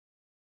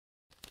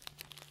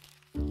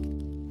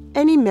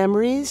Any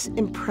memories,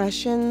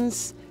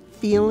 impressions,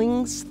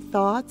 feelings,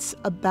 thoughts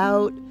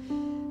about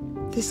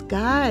this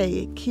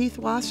guy, Keith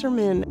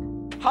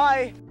Wasserman?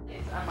 Hi,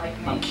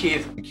 I'm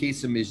Keith.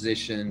 Keith's a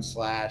musician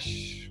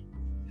slash,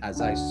 as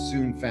I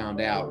soon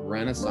found out,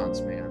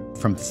 Renaissance man.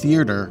 From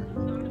theater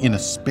in a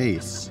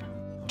space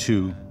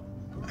to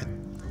a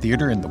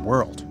theater in the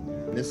world.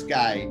 This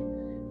guy,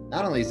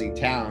 not only is he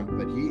talented,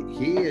 but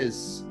he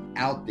is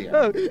out there.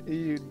 Oh,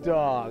 you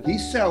dog.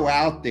 He's so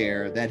out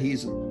there that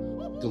he's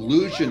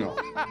delusional.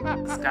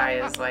 This guy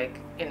is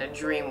like in a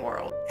dream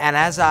world. And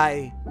as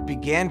I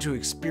began to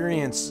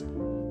experience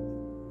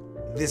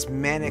this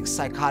manic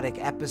psychotic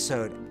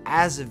episode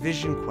as a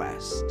vision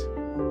quest,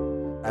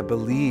 I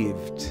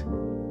believed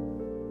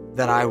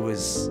that I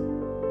was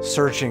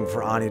searching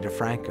for Ani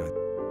DiFranco.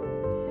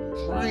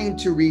 Trying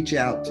to reach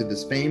out to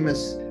this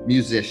famous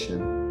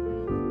musician.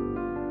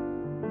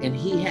 And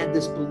he had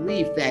this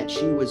belief that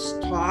she was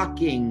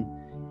talking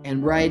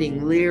and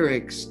writing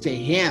lyrics to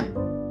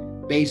him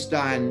based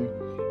on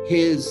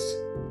his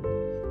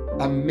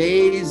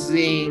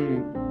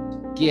amazing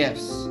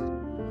gifts.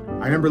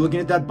 I remember looking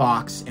at that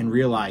box and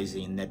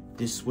realizing that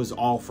this was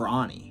all for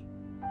Ani.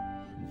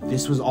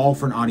 This was all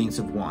for an audience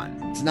of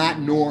one. It's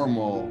not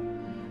normal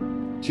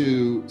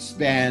to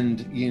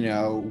spend,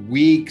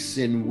 weeks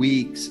and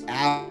weeks,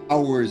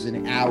 hours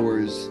and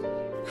hours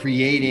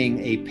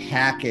creating a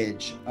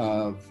package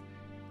of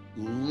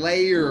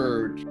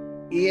layered,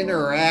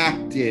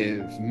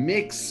 interactive,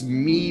 mixed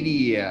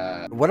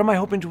media. What am I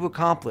hoping to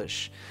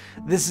accomplish?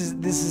 This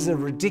is a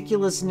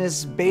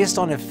ridiculousness based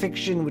on a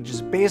fiction, which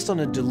is based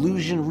on a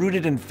delusion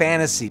rooted in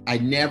fantasy. I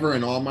never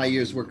in all my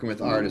years working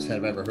with artists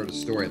have ever heard a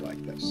story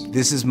like this.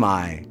 This is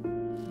my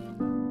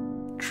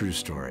true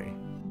story.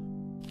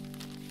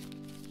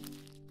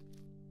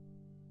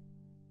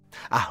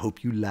 I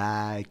hope you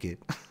like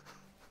it.